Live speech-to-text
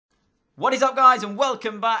What is up, guys, and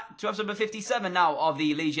welcome back to episode number 57 now of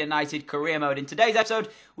the Leeds United career mode. In today's episode,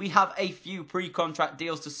 we have a few pre-contract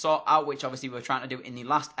deals to sort out, which obviously we were trying to do in the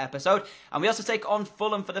last episode. And we also take on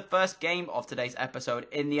Fulham for the first game of today's episode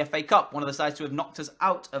in the FA Cup. One of the sides to have knocked us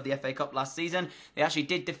out of the FA Cup last season. They actually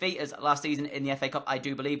did defeat us last season in the FA Cup, I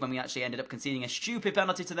do believe, when we actually ended up conceding a stupid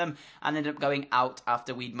penalty to them and ended up going out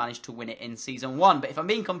after we'd managed to win it in Season 1. But if I'm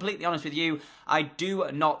being completely honest with you, I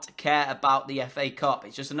do not care about the FA Cup.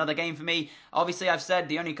 It's just another game for me. Obviously, I've said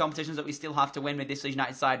the only competitions that we still have to win with this Leeds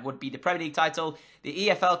United side would be the Premier League title, the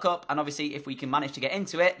EFL Cup, and obviously, if we can manage to get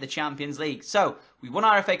into it, the Champions League. So, we won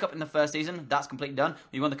our FA Cup in the first season. That's completely done.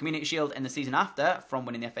 We won the Community Shield in the season after from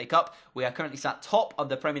winning the FA Cup. We are currently sat top of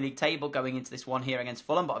the Premier League table going into this one here against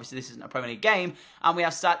Fulham, but obviously this isn't a Premier League game. And we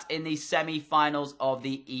are sat in the semi-finals of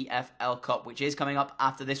the EFL Cup, which is coming up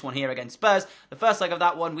after this one here against Spurs. The first leg of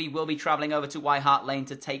that one, we will be travelling over to White Hart Lane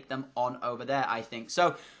to take them on over there, I think.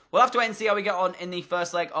 So, we'll have to wait and see how we get on in the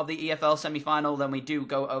first leg of the EFL semi-final. Then we do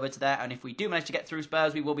go over to there, and if we do manage to get through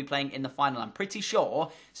Spurs, we will be playing in the final. I'm pretty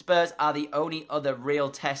sure Spurs are the only other real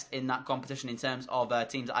test in that competition in terms of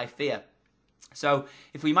teams that I fear. So,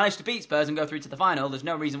 if we manage to beat Spurs and go through to the final, there's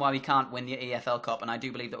no reason why we can't win the EFL Cup, and I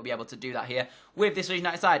do believe that we'll be able to do that here with this Leeds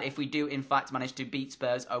United side if we do, in fact, manage to beat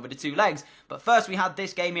Spurs over the two legs. But first, we had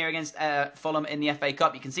this game here against Fulham in the FA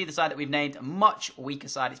Cup. You can see the side that we've named, a much weaker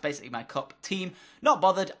side. It's basically my cup team. Not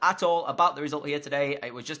bothered at all about the result here today.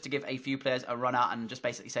 It was just to give a few players a run out and just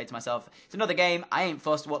basically say to myself, it's another game. I ain't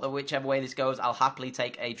fussed whichever way this goes. I'll happily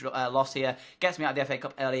take a loss here. Gets me out of the FA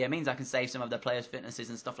Cup earlier. Means I can save some of the players' fitnesses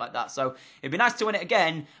and stuff like that. So, it'd be nice to win it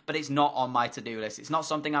again, but it's not on my to-do list. It's not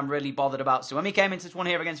something I'm really bothered about. So when we came into this one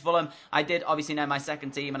here against Fulham, I did obviously know my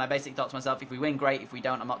second team, and I basically thought to myself, if we win, great. If we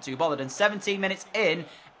don't, I'm not too bothered. And 17 minutes in,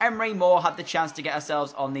 Emery Moore had the chance to get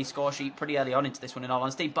ourselves on the score sheet pretty early on into this one, in all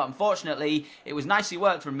honesty. But unfortunately, it was nicely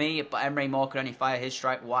worked from me, but Emery Moore could only fire his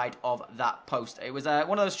strike wide of that post. It was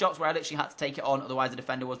one of those shots where I literally had to take it on, otherwise the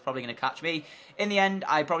defender was probably going to catch me. In the end,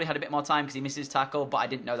 I probably had a bit more time because he missed his tackle, but I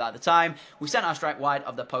didn't know that at the time. We sent our strike wide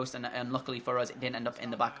of the post, and luckily for us, it didn't end up in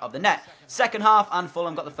the back of the net. Second half, and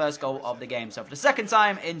Fulham got the first goal of the game. So for the second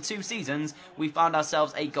time in 2 seasons, we found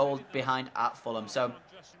ourselves a goal behind at Fulham. So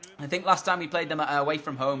I think last time we played them away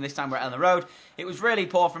from home, this time we're at Elland Road. It was really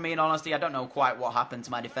poor for me, in honesty. I don't know quite what happened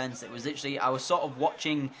to my defence. It was literally, I was sort of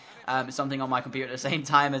watching something on my computer at the same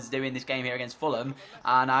time as doing this game here against Fulham,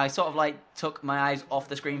 and I sort of like took my eyes off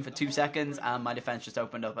the screen for 2 seconds, and my defence just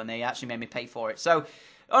opened up, and they actually made me pay for it. So,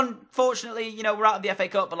 unfortunately, you know, we're out of the FA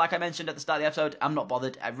Cup, but like I mentioned at the start of the episode, I'm not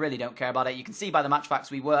bothered. I really don't care about it. You can see by the match facts,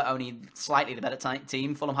 we were only slightly the better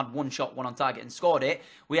team. Fulham had 1 shot, 1 on target, and scored it.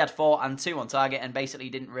 We had 4 and 2 on target, and basically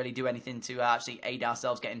didn't really do anything to actually aid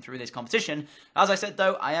ourselves getting through this competition. As I said,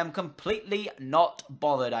 though, I am completely not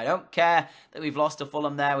bothered. I don't care that we've lost to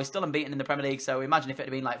Fulham there. We're still unbeaten in the Premier League, so imagine if it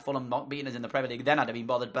had been like Fulham not beating us in the Premier League, then I'd have been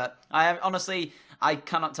bothered. But I am, honestly, I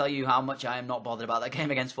cannot tell you how much I am not bothered about that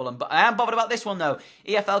game against Fulham. But I am bothered about this one, though.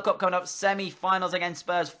 EFL Cup coming up, semi-finals against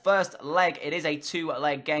Spurs. First leg, it is a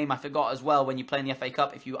 2-leg game. I forgot as well when you play in the FA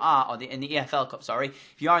Cup, if you are, or in the EFL Cup, sorry,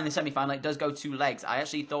 if you are in the semi-final, it does go 2 legs. I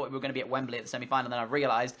actually thought we were going to be at Wembley at the semi-final, then I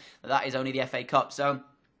realised that is only the FA Cup. So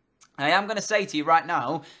I am going to say to you right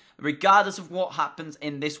now, regardless of what happens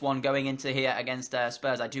in this one going into here against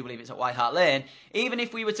Spurs, I do believe it's at White Hart Lane, even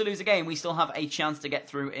if we were to lose a game, we still have a chance to get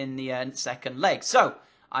through in the second leg. So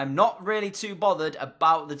I'm not really too bothered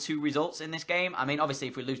about the 2 results in this game. I mean, obviously,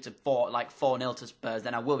 if we lose to 4-0 to Spurs,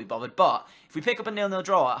 then I will be bothered. But if we pick up a 0-0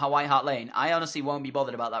 draw at White Hart Lane, I honestly won't be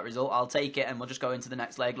bothered about that result. I'll take it, and we'll just go into the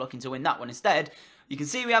next leg looking to win that one instead. You can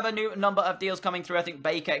see we have a new number of deals coming through. I think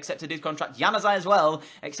Baker accepted his contract. Januzaj as well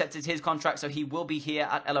accepted his contract, so he will be here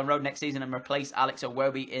at Elland Road next season and replace Alex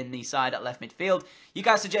Iwobi in the side at left midfield. You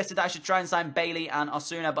guys suggested that I should try and sign Bailey and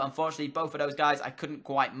Osuna, but unfortunately, both of those guys I couldn't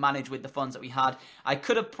quite manage with the funds that we had. I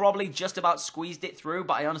could have probably just about squeezed it through,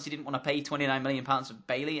 but I honestly didn't want to pay £29 million for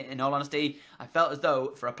Bailey. In all honesty, I felt as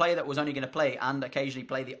though for a player that was only going to play and occasionally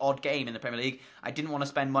play the odd game in the Premier League, I didn't want to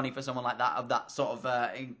spend money for someone like that of that sort of,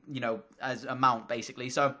 as amount, basically.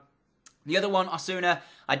 So the other one, Osuna,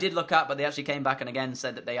 I did look at, but they actually came back and again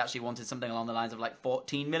said that they actually wanted something along the lines of like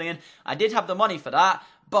 14 million. I did have the money for that,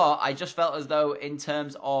 but I just felt as though in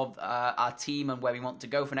terms of our team and where we want to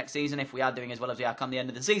go for next season, if we are doing as well as we are come the end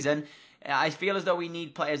of the season, I feel as though we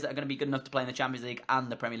need players that are going to be good enough to play in the Champions League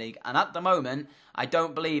and the Premier League. And at the moment, I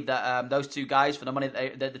don't believe that those 2 guys, for the money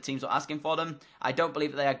that the teams are asking for them, I don't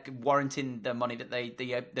believe that they are warranting the money that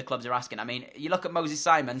the clubs are asking. I mean, you look at Moses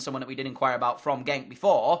Simon, someone that we did inquire about from Genk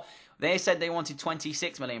before. They said they wanted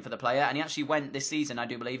 26 million for the player, and he actually went this season, I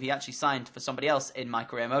do believe. He actually signed for somebody else in my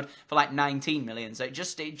career mode for like 19 million. So it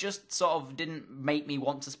just it just sort of didn't make me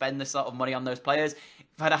want to spend this sort of money on those players.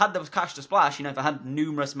 If I'd had the cash to splash, if I had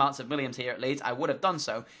numerous amounts of millions here at Leeds, I would have done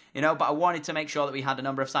so, but I wanted to make sure that we had a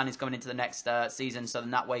number of signings coming into the next season, so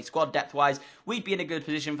then that way, squad depth-wise, we'd be in a good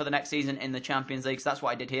position for the next season in the Champions League, so that's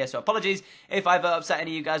what I did here. So apologies if I've upset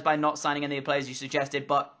any of you guys by not signing any of the players you suggested,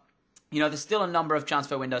 but there's still a number of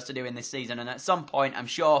transfer windows to do in this season, and at some point, I'm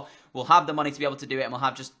sure we'll have the money to be able to do it, and we'll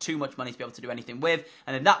have just too much money to be able to do anything with,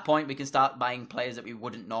 and at that point, we can start buying players that we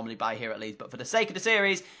wouldn't normally buy here at Leeds. But for the sake of the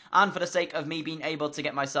series, and for the sake of me being able to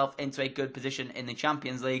get myself into a good position in the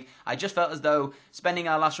Champions League, I just felt as though spending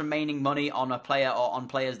our last remaining money on a player or on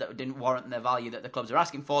players that didn't warrant the value that the clubs are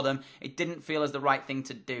asking for them, it didn't feel as the right thing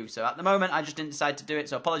to do. So at the moment, I just didn't decide to do it,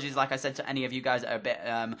 so apologies, like I said, to any of you guys that are a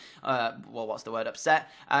bit, upset.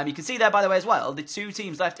 You can see there, by the way, as well, the two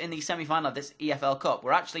teams left in the semi-final of this EFL Cup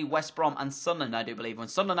were actually West Brom and Sunderland, I do believe, when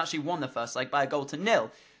Sunderland actually won the first leg by a 1-0.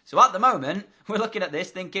 So at the moment, we're looking at this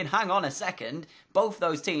thinking, hang on a second, both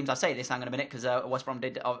those teams, I say this, hang on a minute, because West Brom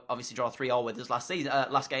did obviously draw 3-3 with us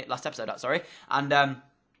last episode, and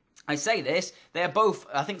I say this, they are both,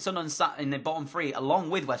 I think Sunderland sat in the bottom three along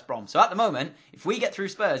with West Brom. So at the moment, if we get through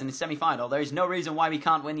Spurs in the semi-final, there is no reason why we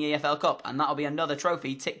can't win the EFL Cup, and that'll be another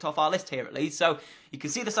trophy ticked off our list here at Leeds. So you can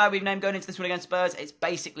see the side we've named going into this one against Spurs. It's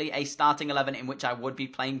basically a starting 11 in which I would be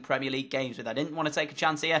playing Premier League games with. I didn't want to take a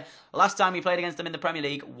chance here. Last time we played against them in the Premier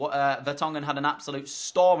League, Vertonghen had an absolute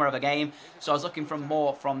stormer of a game, so I was looking for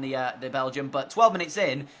more from the Belgian. But 12 minutes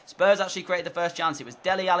in, Spurs actually created the first chance. It was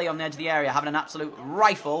Dele Alli on the edge of the area having an absolute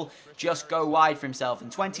rifle just go wide for himself.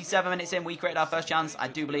 And 27 minutes in, we created our first chance. I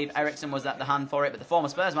do believe Eriksson was at the hand for it, but the former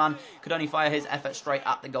Spurs man could only fire his effort straight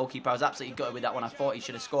at the goalkeeper. I was absolutely gutted with that one. I thought he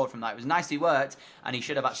should have scored from that. It was nicely worked, and he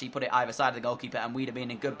should have actually put it either side of the goalkeeper, and we'd have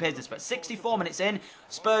been in good business. But 64 minutes in,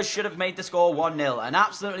 Spurs should have made the score 1-0. An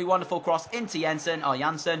absolutely wonderful cross into Janssen,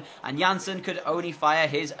 and Janssen could only fire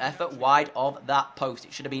his effort wide of that post.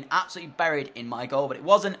 It should have been absolutely buried in my goal, but it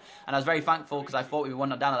wasn't, and I was very thankful because I thought we were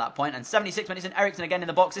 1-0 down at that point. And 76 minutes in, Eriksson again in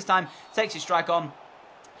the box. This time takes his strike on,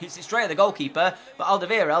 hits it straight at the goalkeeper, but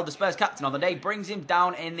Alderweireld, the Spurs captain on the day, brings him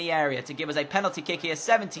down in the area to give us a penalty kick here.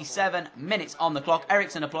 77 minutes on the clock.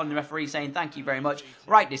 Eriksson applauding the referee, saying thank you very much.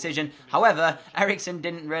 Right decision. However, Eriksson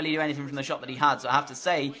didn't really do anything from the shot that he had, so I have to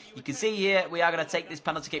say, you can see here, we are going to take this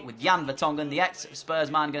penalty kick with Jan Vertonghen, the ex-Spurs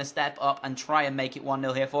man, going to step up and try and make it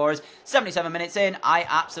 1-0 here for us. 77 minutes in, I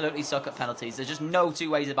absolutely suck at penalties. There's just no two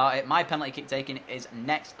ways about it. My penalty kick taking is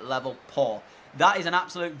next level poor. That is an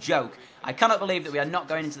absolute joke. I cannot believe that we are not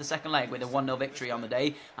going into the second leg with a 1-0 victory on the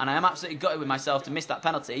day, and I am absolutely gutted with myself to miss that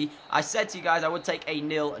penalty. I said to you guys I would take a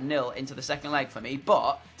 0-0 into the second leg for me,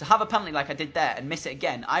 but to have a penalty like I did there and miss it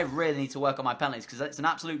again, I really need to work on my penalties, because it's an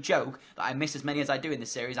absolute joke that I miss as many as I do in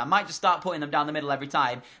this series. I might just start putting them down the middle every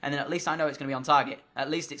time, and then at least I know it's going to be on target.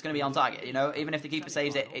 At least it's going to be on target, even if the keeper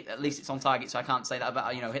saves it, at least it's on target, so I can't say that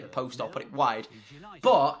about, hit the post or put it wide.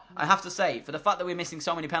 But I have to say, for the fact that we're missing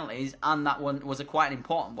so many penalties, and that one was quite an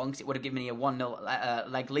important one, because it would have given me a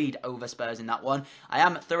 1-0 leg lead over Spurs in that one, I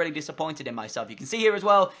am thoroughly disappointed in myself. You can see here as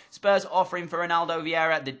well, Spurs offering for Ronaldo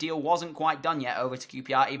Vieira. The deal wasn't quite done yet over to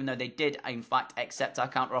QPR, even though they did, in fact, accept our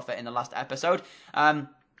counter-offer in the last episode.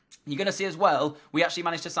 You're going to see as well, we actually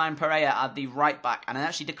managed to sign Pereira at the right back, and I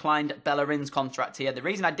actually declined Bellerin's contract here. The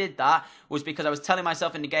reason I did that was because I was telling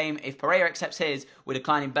myself in the game, if Pereira accepts his, we're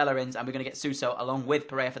declining Bellerin's, and we're going to get Suso along with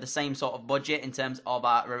Pereira for the same sort of budget in terms of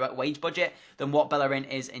our wage budget than what Bellerin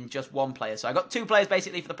is in just one player. So I got two players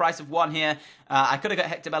basically for the price of one here. I could have got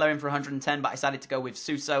Hector Bellerin for 110, but I decided to go with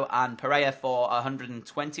Suso and Pereira for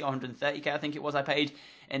 120 or 130k, I think it was I paid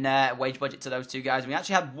in wage budget to those two guys. We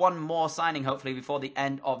actually had one more signing, hopefully, before the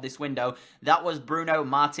end of this window. That was Bruno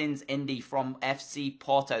Martins Indy from FC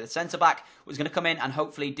Porto. The centre-back was going to come in and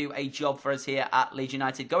hopefully do a job for us here at Leeds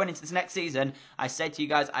United. Going into this next season, I said to you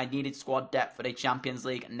guys I needed squad depth for the Champions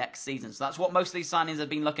League next season. So that's what most of these signings have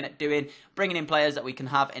been looking at doing, bringing in players that we can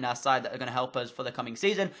have in our side that are going to help us for the coming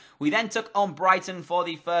season. We then took on Brighton for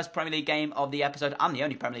the first Premier League game of the episode, and the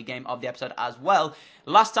only Premier League game of the episode as well.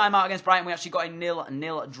 Last time out against Brighton, we actually got a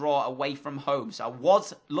 0-0 draw away from home. So I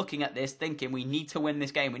was looking at this thinking we need to win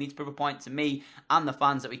this game. We need to prove a point to me and the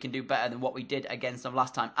fans that we can do better than what we did against them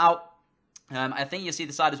last time out. I think you'll see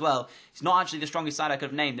the side as well. It's not actually the strongest side I could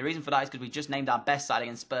have named. The reason for that is because we just named our best side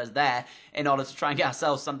against Spurs there in order to try and get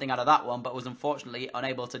ourselves something out of that one, but was unfortunately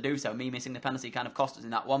unable to do so. Me missing the penalty kind of cost us in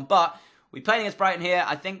that one. But We played against Brighton here.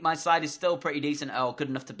 I think my side is still pretty decent, or good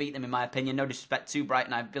enough to beat them in my opinion. No disrespect to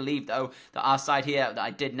Brighton. I believe, though, that our side here that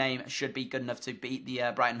I did name should be good enough to beat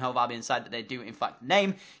the Brighton Hove Albion side that they do, in fact,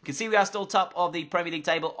 name. You can see we are still top of the Premier League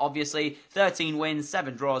table, obviously. 13 wins,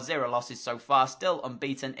 7 draws, 0 losses so far. Still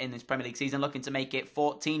unbeaten in this Premier League season. Looking to make it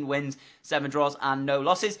 14 wins, 7 draws, and no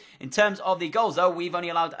losses. In terms of the goals, though, we've only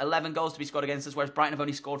allowed 11 goals to be scored against us, whereas Brighton have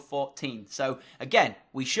only scored 14. So, again,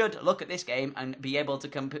 we should look at this game and be able to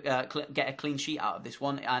get a clean sheet out of this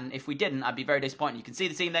one, and if we didn't, I'd be very disappointed. You can see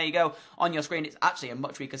the team there you go on your screen. It's actually a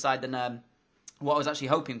much weaker side than what I was actually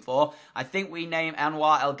hoping for. I think we name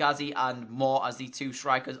Anwar El Ghazi and Moore as the 2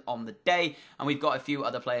 strikers on the day, and we've got a few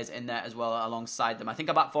other players in there as well alongside them. I think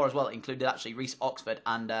our back 4 as well included actually Reece Oxford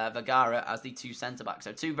and Vergara as the 2 centre-backs.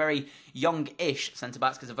 So 2 very young-ish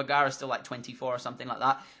centre-backs, because Vergara is still like 24 or something like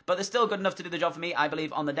that. But they're still good enough to do the job for me, I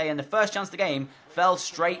believe, on the day. And the first chance of the game fell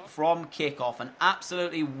straight from kickoff. An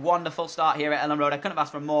absolutely wonderful start here at Ellen Road. I couldn't have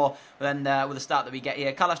asked for more than with the start that we get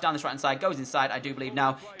here. Kalash down this right-hand side, goes inside, I do believe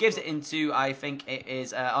now. Gives it into, I think it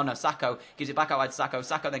is, oh no, Sacco. Gives it back out to Sacco.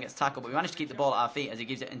 Sacco then gets tackled, but we managed to keep the ball at our feet as he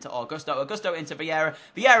gives it into Augusto. Augusto into Vieira.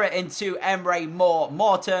 Vieira into Emre Moore.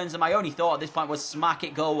 More turns, and my only thought at this point was smack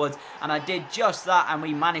it goalwards. And I did just that, and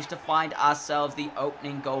we managed to find ourselves the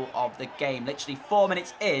opening goal of the game. Literally 4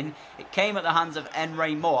 minutes in, it came at the hands of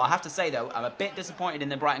Emre Moore. I have to say, though, I'm a bit disappointed in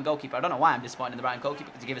the Brighton goalkeeper. I don't know why I'm disappointed in the Brighton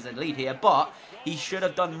goalkeeper to give us a lead here, but he should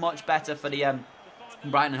have done much better for the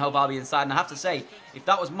Brighton and Hove Albion side. And I have to say, if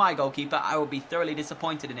that was my goalkeeper, I would be thoroughly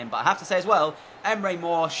disappointed in him. But I have to say as well, Emre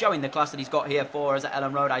Moore showing the class that he's got here for us at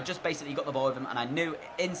Ellen Road. I just basically got the ball with him, and I knew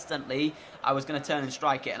instantly I was going to turn and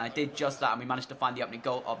strike it, and I did just that, and we managed to find the opening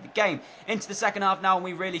goal of the game. Into the second half now, and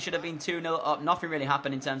we really should have been 2-0 up. Nothing really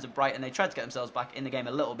happened in terms of Brighton. They tried to get themselves back in the game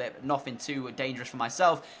a little bit, but nothing too dangerous for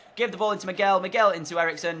myself. Give the ball into Miguel. Miguel into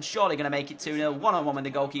Ericsson. Surely going to make it 2-0. One-on-one with the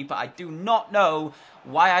goalkeeper. I do not know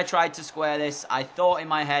why I tried to square this. I thought in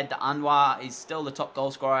my head that Anwar is still the top goal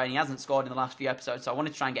scorer, and he hasn't scored in the last few episodes, so I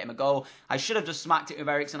wanted to try and get him a goal. I should have just smacked it with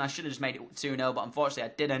Ericsson. I should have just made it 2-0, but unfortunately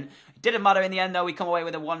I didn't. It didn't matter in the end, though. We come away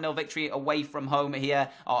with a 1-0 victory away from home here,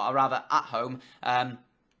 or rather at home.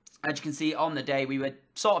 As you can see on the day, we were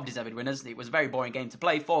sort of deserved winners. It was a very boring game to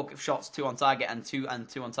play. 4 shots, 2 on target, and two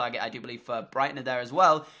on target, I do believe, for Brighton there as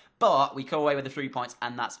well. But we come away with the 3 points,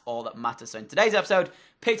 and that's all that matters. So in today's episode,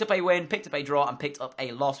 picked up a win, picked up a draw, and picked up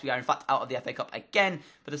a loss. We are, in fact, out of the FA Cup again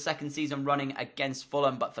for the second season running against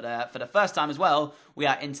Fulham. But for the first time as well, we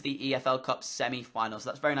are into the EFL Cup semi-final.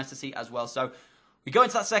 So that's very nice to see as well. So we go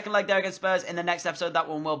into that second leg there against Spurs. In the next episode, that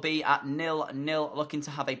one will be at 0-0, looking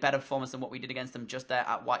to have a better performance than what we did against them just there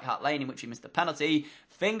at White Hart Lane, in which we missed the penalty.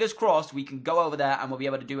 Fingers crossed we can go over there and we'll be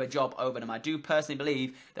able to do a job over them. I do personally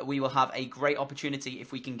believe that we will have a great opportunity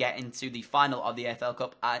if we can get into the final of the EFL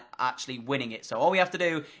Cup at actually winning it. So all we have to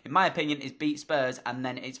do, in my opinion, is beat Spurs, and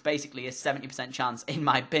then it's basically a 70% chance, in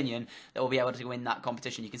my opinion, that we'll be able to win that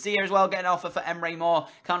competition. You can see here as well, getting an offer for Emre Moore.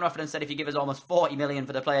 Counter-offered and said if you give us almost 40 million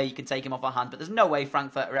for the player, you can take him off our hand, but there's no way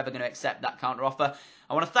Frankfurt are ever going to accept that counter-offer.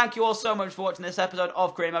 I want to thank you all so much for watching this episode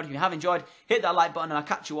of Career Mode. If you have enjoyed, hit that like button, and I'll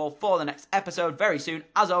catch you all for the next episode very soon.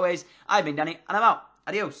 As always, I've been Danny, and I'm out.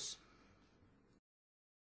 Adios.